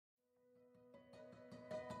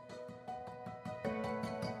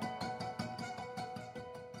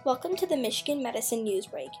Welcome to the Michigan Medicine News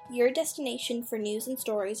Break, your destination for news and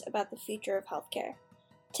stories about the future of healthcare.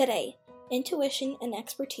 Today, intuition and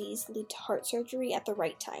expertise lead to heart surgery at the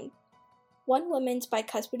right time. One woman's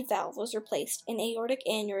bicuspid valve was replaced and aortic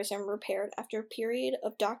aneurysm repaired after a period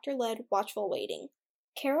of doctor-led watchful waiting.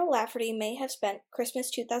 Carol Lafferty may have spent Christmas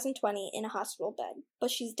 2020 in a hospital bed, but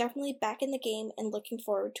she's definitely back in the game and looking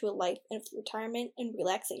forward to a life of retirement and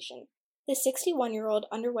relaxation. The 61-year-old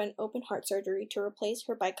underwent open heart surgery to replace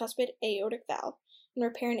her bicuspid aortic valve and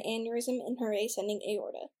repair an aneurysm in her ascending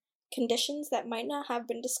aorta, conditions that might not have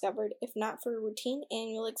been discovered if not for a routine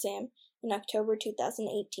annual exam in October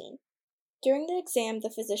 2018. During the exam,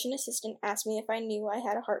 the physician assistant asked me if I knew I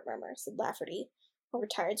had a heart murmur, said Lafferty, a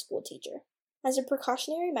retired school teacher. As a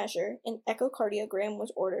precautionary measure, an echocardiogram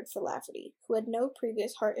was ordered for Lafferty, who had no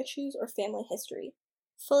previous heart issues or family history.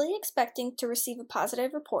 Fully expecting to receive a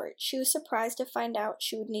positive report, she was surprised to find out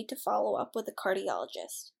she would need to follow up with a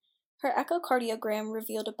cardiologist. Her echocardiogram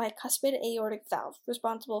revealed a bicuspid aortic valve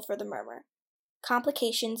responsible for the murmur.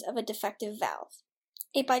 Complications of a defective valve.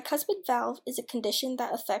 A bicuspid valve is a condition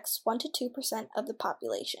that affects 1 to 2% of the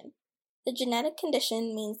population. The genetic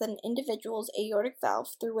condition means that an individual's aortic valve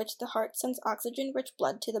through which the heart sends oxygen-rich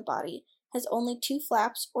blood to the body has only 2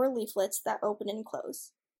 flaps or leaflets that open and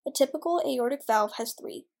close. A typical aortic valve has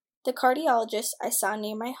 3. The cardiologist I saw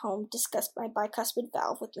near my home discussed my bicuspid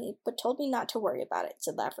valve with me, but told me not to worry about it,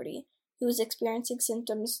 said Lafferty, who was experiencing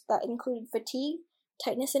symptoms that included fatigue,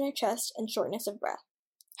 tightness in her chest, and shortness of breath.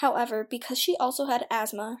 However, because she also had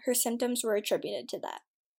asthma, her symptoms were attributed to that.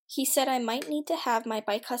 He said I might need to have my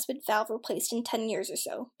bicuspid valve replaced in 10 years or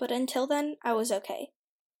so, but until then, I was okay.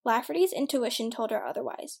 Lafferty's intuition told her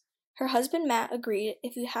otherwise. Her husband Matt agreed,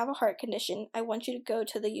 if you have a heart condition, I want you to go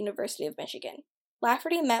to the University of Michigan.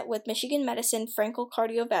 Lafferty met with Michigan Medicine Frankel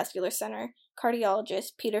Cardiovascular Center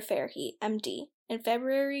cardiologist Peter Fairheat, MD, in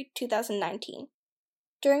February 2019.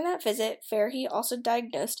 During that visit, Fairheat also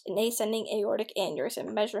diagnosed an ascending aortic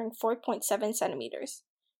aneurysm measuring 4.7 centimeters.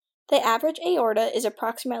 The average aorta is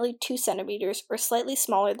approximately 2 centimeters or slightly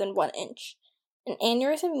smaller than 1 inch. An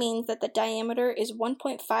aneurysm means that the diameter is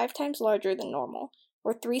 1.5 times larger than normal,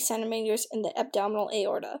 or 3 centimeters in the abdominal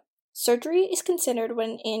aorta. Surgery is considered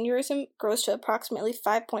when an aneurysm grows to approximately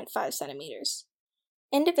 5.5 centimeters.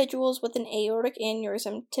 Individuals with an aortic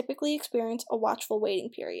aneurysm typically experience a watchful waiting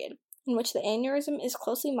period, in which the aneurysm is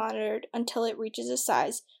closely monitored until it reaches a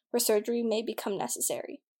size where surgery may become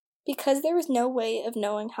necessary. Because there was no way of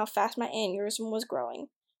knowing how fast my aneurysm was growing,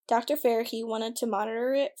 Dr. Fairheat wanted to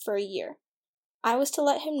monitor it for a year. I was to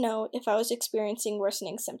let him know if I was experiencing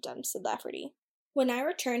worsening symptoms, said Lafferty. When I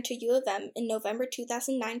returned to U of M in November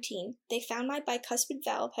 2019, they found my bicuspid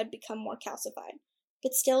valve had become more calcified,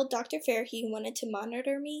 but still Dr. Fairheat wanted to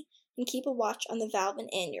monitor me and keep a watch on the valve and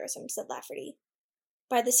aneurysm, said Lafferty.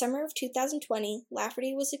 By the summer of 2020,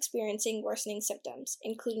 Lafferty was experiencing worsening symptoms,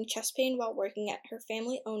 including chest pain while working at her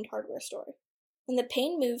family-owned hardware store. When the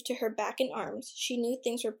pain moved to her back and arms, she knew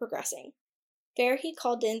things were progressing. Fairheat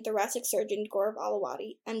called in thoracic surgeon Gaurav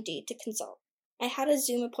Aliwadi, MD, to consult. I had a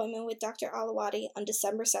Zoom appointment with Dr. Aliwadi on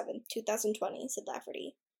December 7, 2020, said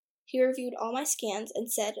Lafferty. He reviewed all my scans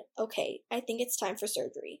and said, okay, I think it's time for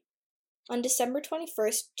surgery. On December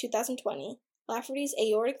 21, 2020, Lafferty's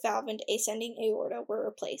aortic valve and ascending aorta were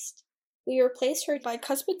replaced. We replaced her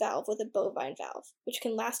bicuspid valve with a bovine valve, which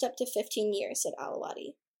can last up to 15 years, said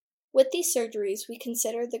Aliwadi. With these surgeries, we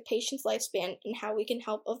consider the patient's lifespan and how we can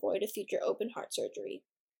help avoid a future open heart surgery.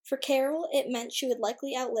 For Carol, it meant she would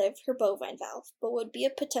likely outlive her bovine valve, but would be a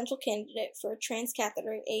potential candidate for a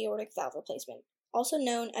transcatheter aortic valve replacement, also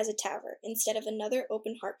known as a TAVR, instead of another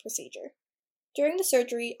open heart procedure. During the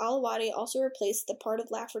surgery, Aliwadi also replaced the part of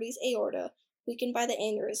Lafferty's aorta weakened by the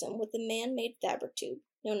aneurysm with a man-made fabric tube,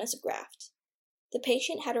 known as a graft. The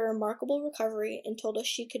patient had a remarkable recovery and told us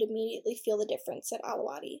she could immediately feel the difference, said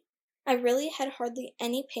Aliwadi. I really had hardly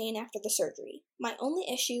any pain after the surgery. My only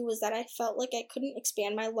issue was that I felt like I couldn't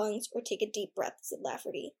expand my lungs or take a deep breath, said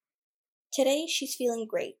Lafferty. Today, she's feeling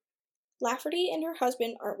great. Lafferty and her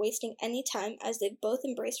husband aren't wasting any time as they've both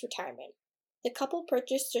embraced retirement. The couple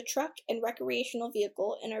purchased a truck and recreational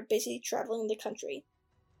vehicle and are busy traveling the country.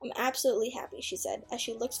 I'm absolutely happy, she said, as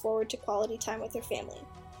she looks forward to quality time with her family.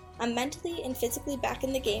 I'm mentally and physically back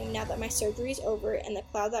in the game now that my surgery is over and the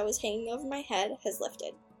cloud that was hanging over my head has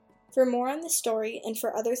lifted. For more on this story and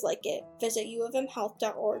for others like it, visit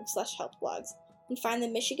uofmhealth.org/healthblogs and find the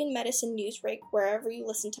Michigan Medicine News Break wherever you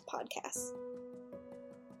listen to podcasts.